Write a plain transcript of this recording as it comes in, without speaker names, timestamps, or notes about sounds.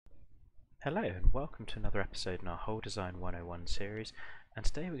Hello and welcome to another episode in our Hole Design 101 series, and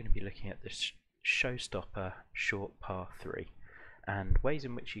today we're going to be looking at this showstopper short par 3 and ways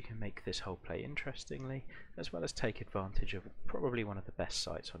in which you can make this hole play interestingly as well as take advantage of probably one of the best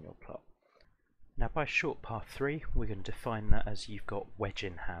sites on your plot. Now by short par 3 we're going to define that as you've got wedge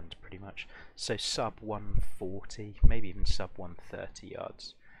in hand pretty much, so sub 140, maybe even sub 130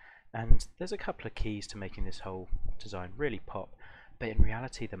 yards. And there's a couple of keys to making this hole design really pop, but in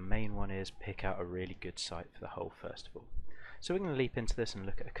reality the main one is pick out a really good site for the hole first of all. So we're going to leap into this and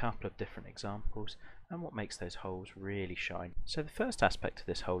look at a couple of different examples and what makes those holes really shine. So the first aspect of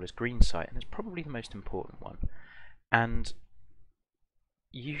this hole is green site, and it's probably the most important one. And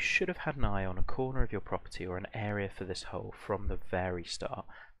you should have had an eye on a corner of your property or an area for this hole from the very start.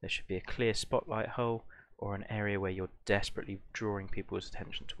 There should be a clear spotlight hole or an area where you're desperately drawing people's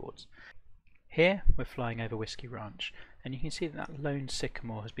attention towards. Here we're flying over Whiskey Ranch, and you can see that lone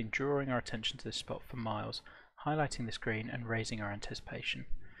sycamore has been drawing our attention to this spot for miles, highlighting this green and raising our anticipation.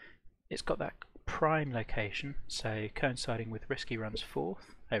 It's got that prime location, so coinciding with Whiskey Run's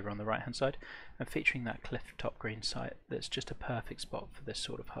 4th over on the right hand side, and featuring that cliff top green site that's just a perfect spot for this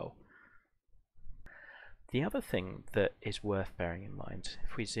sort of hole. The other thing that is worth bearing in mind,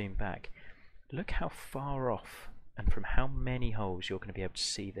 if we zoom back, look how far off and from how many holes you're going to be able to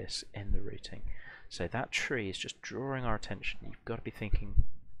see this in the routing. So that tree is just drawing our attention. You've got to be thinking,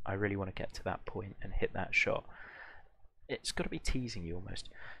 I really want to get to that point and hit that shot. It's got to be teasing you almost.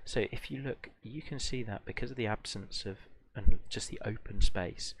 So if you look, you can see that because of the absence of and just the open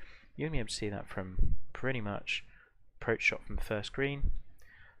space, you're going to be able to see that from pretty much approach shot from the first green.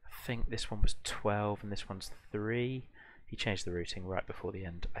 I think this one was 12 and this one's 3. He changed the routing right before the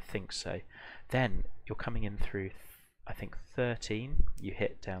end, I think so. Then you're coming in through, I think 13, you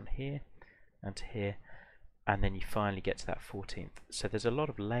hit down here and to here, and then you finally get to that 14th. So there's a lot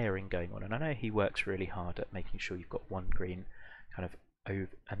of layering going on, and I know he works really hard at making sure you've got one green kind of over,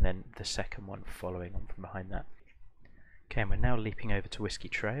 and then the second one following on from behind that. Okay, and we're now leaping over to Whiskey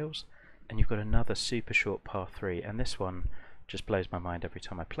Trails, and you've got another super short par 3, and this one just blows my mind every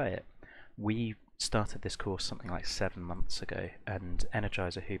time I play it. We started this course something like 7 months ago, and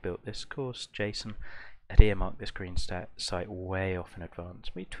Energizer, who built this course, Jason, had earmarked this green site way off in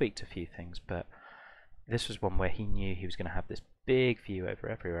advance. We tweaked a few things, but this was one where he knew he was going to have this big view over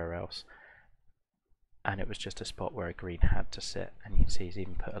everywhere else, and it was just a spot where a green had to sit, and you can see he's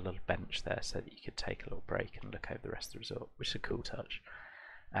even put a little bench there so that you could take a little break and look over the rest of the resort, which is a cool touch.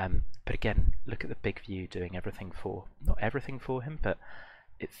 But again, look at the big view doing everything for, not everything for him, but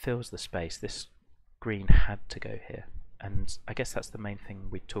it fills the space. This green had to go here, and I guess that's the main thing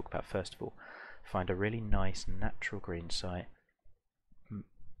we talk about first of all. Find a really nice natural green site,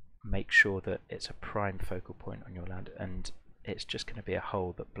 make sure that it's a prime focal point on your land, and it's just going to be a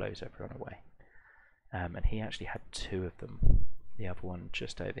hole that blows everyone away. And he actually had 2 of them, the other one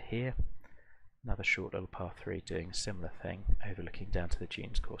just over here, another short little par 3 doing a similar thing, overlooking down to the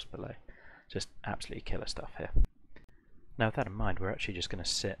dunes course below. Just absolutely killer stuff here. Now with that in mind, we're actually just going to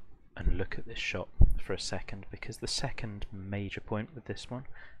sit and look at this shot for a second, because the second major point with this one,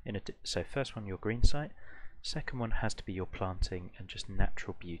 so first one your green site, second one has to be your planting and just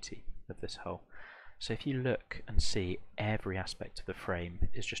natural beauty of this hole. So if you look and see, every aspect of the frame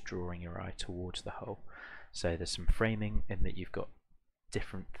is just drawing your eye towards the hole. So there's some framing in that you've got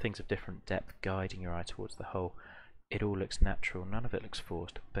different things of different depth guiding your eye towards the hole. It all looks natural, none of it looks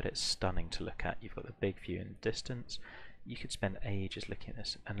forced, but it's stunning to look at. You've got the big view in the distance. You could spend ages looking at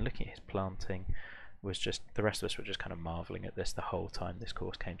this, and looking at his planting was just, the rest of us were just kind of marvelling at this the whole time this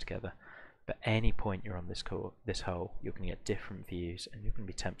course came together. But any point you're on this hole, you're going to get different views, and you're going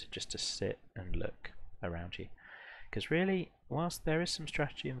to be tempted just to sit and look around you. Because really, whilst there is some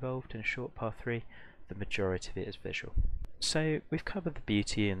strategy involved in a short par 3, the majority of it is visual. So we've covered the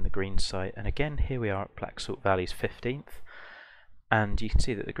beauty in the green site, and again here we are at Black Salt Valley's 15th. And you can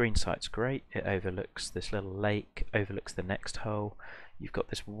see that the green site's great. It overlooks this little lake, overlooks the next hole. You've got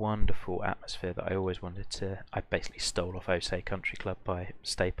this wonderful atmosphere that I always wanted to, I basically stole off Osei Country Club by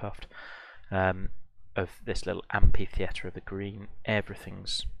Stay Puft, of this little amphitheatre of the green.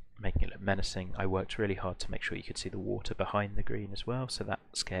 Everything's making it look menacing. I worked really hard to make sure you could see the water behind the green as well, so that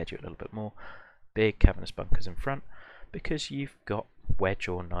scared you a little bit more. Big cavernous bunkers in front, because you've got wedge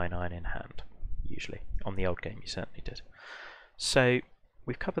or 9-iron in hand, usually. On the old game you certainly did. So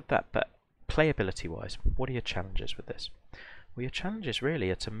we've covered that, but playability wise, what are your challenges with this? Well, your challenges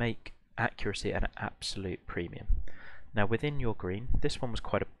really are to make accuracy an absolute premium. Now within your green, this one was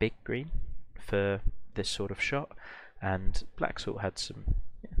quite a big green for this sort of shot, and Black Salt had some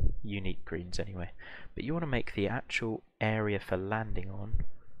unique greens anyway, but you want to make the actual area for landing on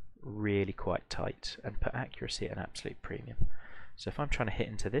really quite tight and put accuracy at an absolute premium. So if I'm trying to hit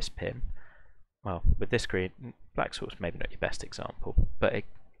into this pin, well, with this green, black sort's maybe not your best example, but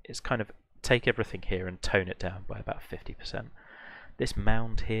it's kind of take everything here and tone it down by about 50%. This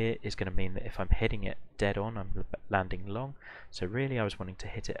mound here is going to mean that if I'm hitting it dead on, I'm landing long. So really I was wanting to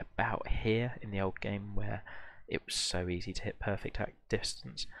hit it about here in the old game where it was so easy to hit perfect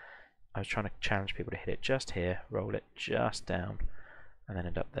distance. I was trying to challenge people to hit it just here, roll it just down, and then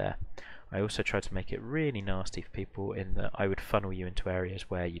end up there. I also tried to make it really nasty for people in that I would funnel you into areas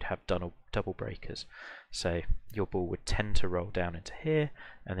where you'd have double breakers. So your ball would tend to roll down into here,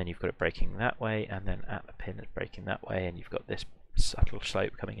 and then you've got it breaking that way, and then at the pin it's breaking that way, and you've got this subtle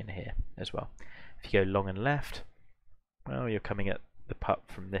slope coming in here as well. If you go long and left, well, you're coming at the putt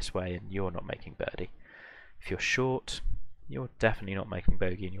from this way and you're not making birdie. If you're short, you're definitely not making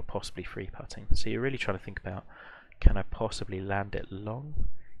bogey and you're possibly free putting. So you're really trying to think about, can I possibly land it long?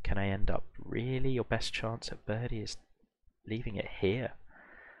 Can I end up really, your best chance at birdie is leaving it here?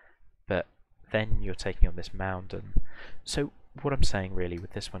 But then you're taking on this mound, and so what I'm saying really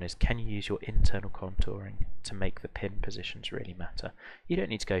with this one is, can you use your internal contouring to make the pin positions really matter? You don't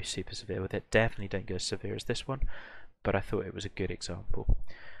need to go super severe with it, definitely don't go as severe as this one, but I thought it was a good example.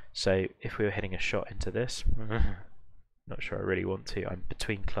 So if we were hitting a shot into this, not sure I really want to, I'm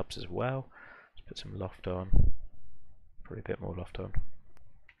between clubs as well, let's put some loft on, probably a bit more loft on,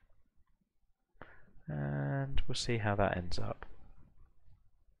 and we'll see how that ends up.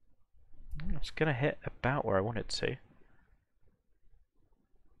 It's going to hit about where I want it to,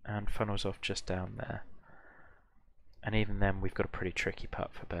 and funnels off just down there. And even then we've got a pretty tricky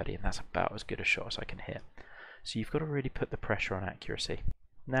putt for birdie, and that's about as good a shot as I can hit. So you've got to really put the pressure on accuracy.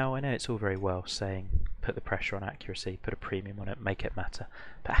 Now I know it's all very well saying put the pressure on accuracy, put a premium on it, make it matter,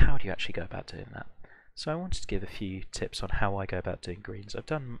 but how do you actually go about doing that? So I wanted to give a few tips on how I go about doing greens. I've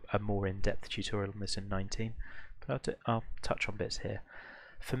done a more in-depth tutorial on this in 19, but I'll touch on bits here.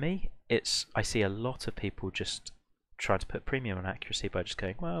 For me, I see a lot of people just trying to put premium on accuracy by just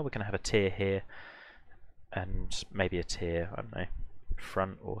going, well, we're going to have a tier here and maybe a tier, I don't know,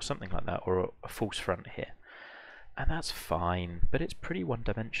 front or something like that, or a false front here. And that's fine, but it's pretty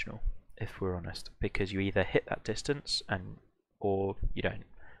one-dimensional if we're honest, because you either hit that distance or you don't,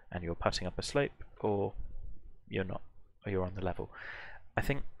 and you're putting up a slope, or you're not, or you're on the level. I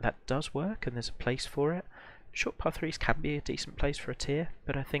think that does work and there's a place for it. Short par 3s can be a decent place for a tier,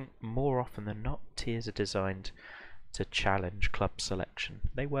 but I think more often than not tiers are designed to challenge club selection.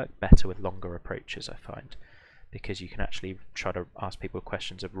 They work better with longer approaches, I find, because you can actually try to ask people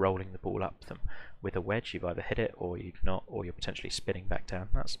questions of rolling the ball up them. With a wedge you've either hit it or you've not, or you're potentially spinning back down.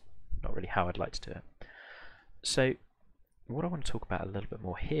 That's not really how I'd like to do it. So what I want to talk about a little bit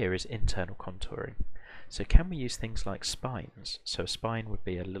more here is internal contouring. So can we use things like spines? So a spine would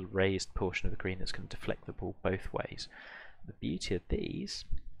be a little raised portion of the green that's going to deflect the ball both ways. The beauty of these,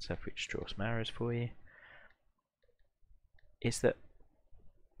 so if we just draw some arrows for you, is that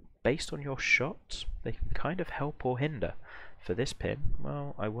based on your shot, they can kind of help or hinder. For this pin,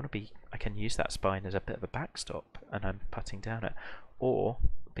 well, I can use that spine as a bit of a backstop and I'm putting down it. Or,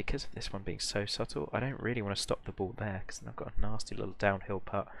 because of this one being so subtle, I don't really want to stop the ball there because then I've got a nasty little downhill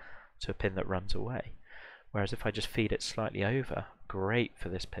putt to a pin that runs away. Whereas if I just feed it slightly over, great for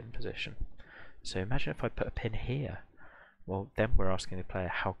this pin position. So imagine if I put a pin here. Well, then we're asking the player,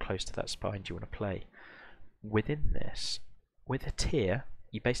 how close to that spine do you want to play? Within this, with a tier,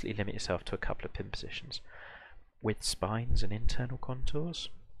 you basically limit yourself to a couple of pin positions. With spines and internal contours,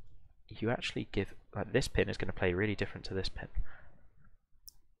 you actually give, like this pin is going to play really different to this pin.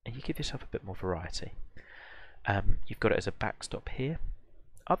 And you give yourself a bit more variety. You've got it as a backstop here.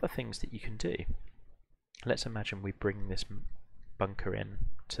 Other things that you can do. Let's imagine we bring this bunker in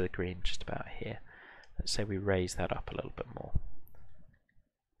to the green just about here. Let's say we raise that up a little bit more.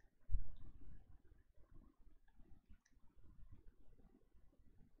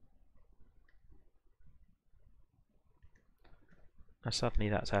 Now suddenly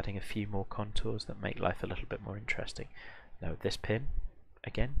that's adding a few more contours that make life a little bit more interesting. Now with this pin,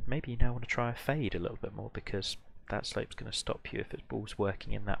 again, maybe you now want to try a fade a little bit more because that slope's going to stop you if the ball's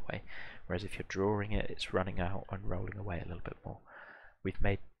working in that way. Whereas if you're drawing it, it's running out and rolling away a little bit more. We've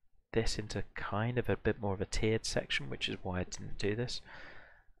made this into kind of a bit more of a tiered section, which is why I didn't do this.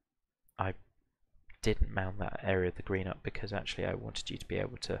 I didn't mount that area of the green up because actually I wanted you to be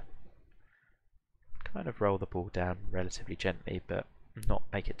able to kind of roll the ball down relatively gently but not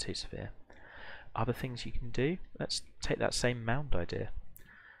make it too severe. Other things you can do, let's take that same mound idea.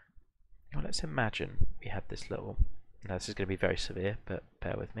 Now let's imagine we had this little, now this is going to be very severe but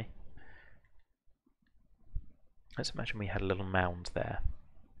bear with me. Let's imagine we had a little mound there.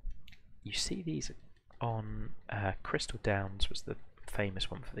 You see these on Crystal Downs was the famous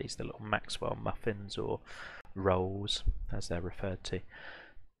one for these, the little Maxwell muffins or rolls as they're referred to.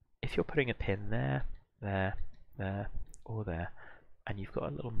 If you're putting a pin there, there, there or there, and you've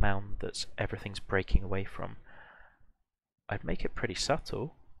got a little mound that's everything's breaking away from, I'd make it pretty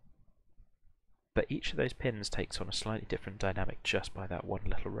subtle, but each of those pins takes on a slightly different dynamic just by that one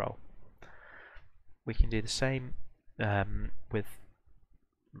little roll. We can do the same with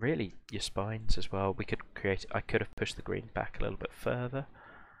really your spines as well. We could create, I could have pushed the green back a little bit further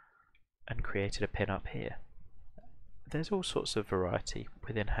and created a pin up here. There's all sorts of variety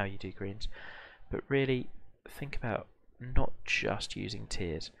within how you do greens, but really think about not just using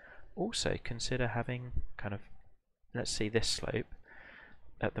tiers. Also consider having kind of, let's see this slope.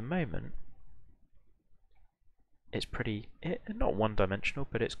 At the moment it's pretty, not one-dimensional,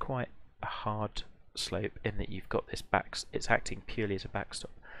 but it's quite a hard slope in that you've got this back, it's acting purely as a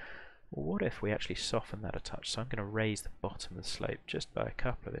backstop. Well, what if we actually soften that a touch? So I'm going to raise the bottom of the slope just by a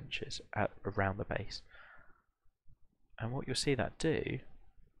couple of inches around the base. And what you'll see that do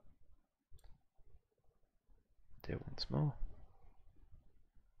it once more.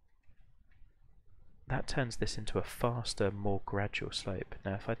 That turns this into a faster, more gradual slope.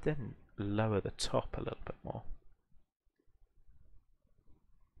 Now if I then lower the top a little bit more,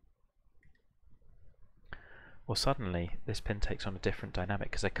 well, suddenly this pin takes on a different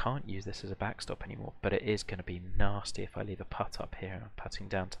dynamic because I can't use this as a backstop anymore, but it is going to be nasty if I leave a putt up here and I'm putting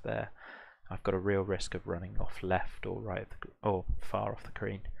down to there. I've got a real risk of running off left or right or far off the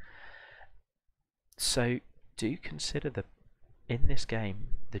green. So do consider in this game,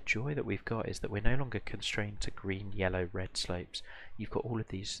 the joy that we've got is that we're no longer constrained to green, yellow, red slopes. You've got all of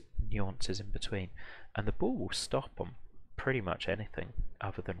these nuances in between, and the ball will stop on pretty much anything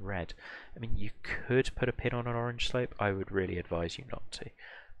other than red. I mean, you could put a pin on an orange slope. I would really advise you not to,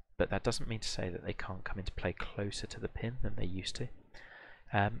 but that doesn't mean to say that they can't come into play closer to the pin than they used to.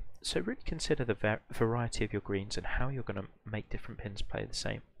 So really consider the variety of your greens and how you're going to make different pins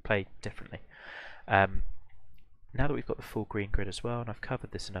play differently. Now that we've got the full green grid as well, and I've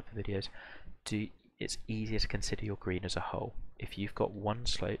covered this in other videos, it's easier to consider your green as a whole. If you've got one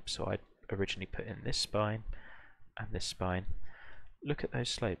slope, so I'd originally put in this spine and this spine, look at those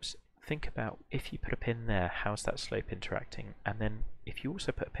slopes. Think about if you put a pin there, how's that slope interacting? And then if you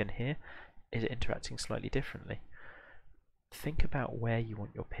also put a pin here, is it interacting slightly differently? Think about where you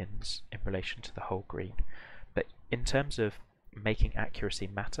want your pins in relation to the whole green. But in terms of making accuracy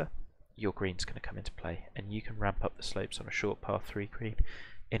matter, your green's going to come into play, and you can ramp up the slopes on a short par 3 green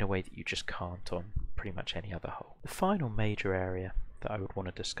in a way that you just can't on pretty much any other hole. The final major area that I would want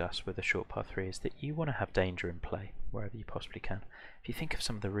to discuss with a short par 3 is that you want to have danger in play wherever you possibly can. If you think of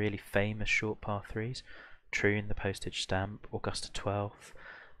some of the really famous short par 3s, Troon, the postage stamp, Augusta 12th,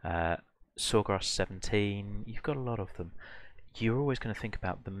 Sawgrass 17, you've got a lot of them. You're always going to think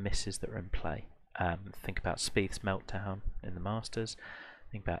about the misses that are in play. Think about Spieth's meltdown in the Masters.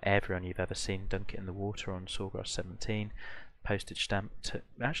 Think about everyone you've ever seen dunk it in the water on Sawgrass 17. Postage stamp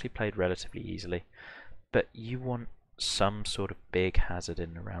actually played relatively easily, but you want some sort of big hazard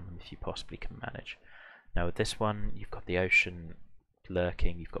in and around them if you possibly can manage. Now with this one, you've got the ocean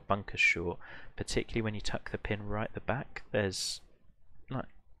lurking, you've got bunkers short, particularly when you tuck the pin right at the back. There's, like,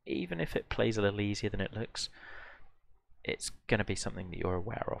 even if it plays a little easier than it looks, it's going to be something that you're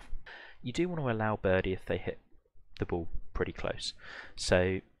aware of. You do want to allow birdie if they hit the ball pretty close.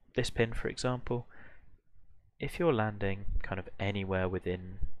 So this pin, for example, if you're landing kind of anywhere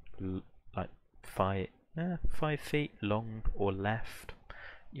within like 5 feet long or left,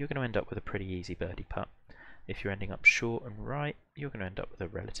 you're going to end up with a pretty easy birdie putt. If you're ending up short and right, you're going to end up with a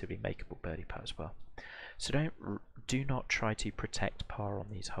relatively makeable birdie putt as well. So do not try to protect par on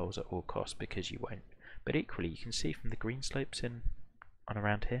these holes at all costs, because you won't. But equally, you can see from the green slopes in and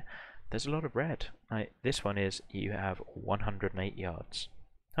around here, there's a lot of red. This one is, you have 108 yards,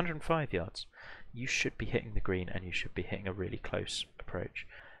 105 yards. You should be hitting the green, and you should be hitting a really close approach.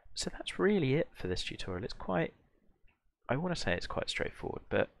 So that's really it for this tutorial. It's quite, I want to say it's quite straightforward,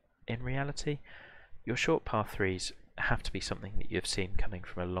 but in reality, your short par 3s have to be something that you've seen coming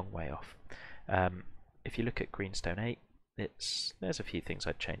from a long way off. If you look at Greenstone 8, there's a few things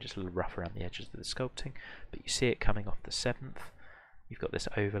I'd change. It's a little rough around the edges of the sculpting, but you see it coming off the 7th. You've got this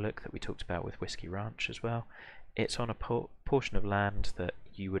overlook that we talked about with Whiskey Ranch as well. It's on a portion of land that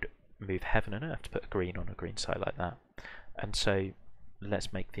you would move heaven and earth to put a green on a green site like that. And so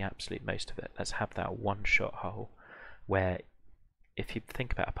let's make the absolute most of it. Let's have that one-shot hole where, if you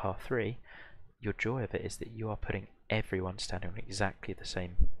think about a par 3, your joy of it is that you are putting everyone standing on exactly the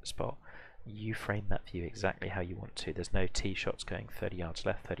same spot. You frame that view exactly how you want to. There's no tee shots going 30 yards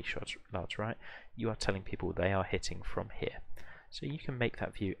left, 30 yards right. You are telling people they are hitting from here. So you can make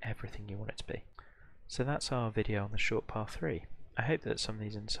that view everything you want it to be. So that's our video on the short par 3. I hope that some of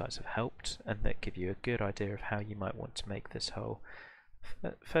these insights have helped and that give you a good idea of how you might want to make this hole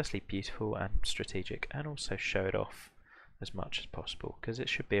firstly beautiful and strategic, and also show it off as much as possible, because it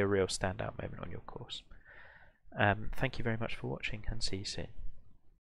should be a real standout moment on your course. Thank you very much for watching, and see you soon.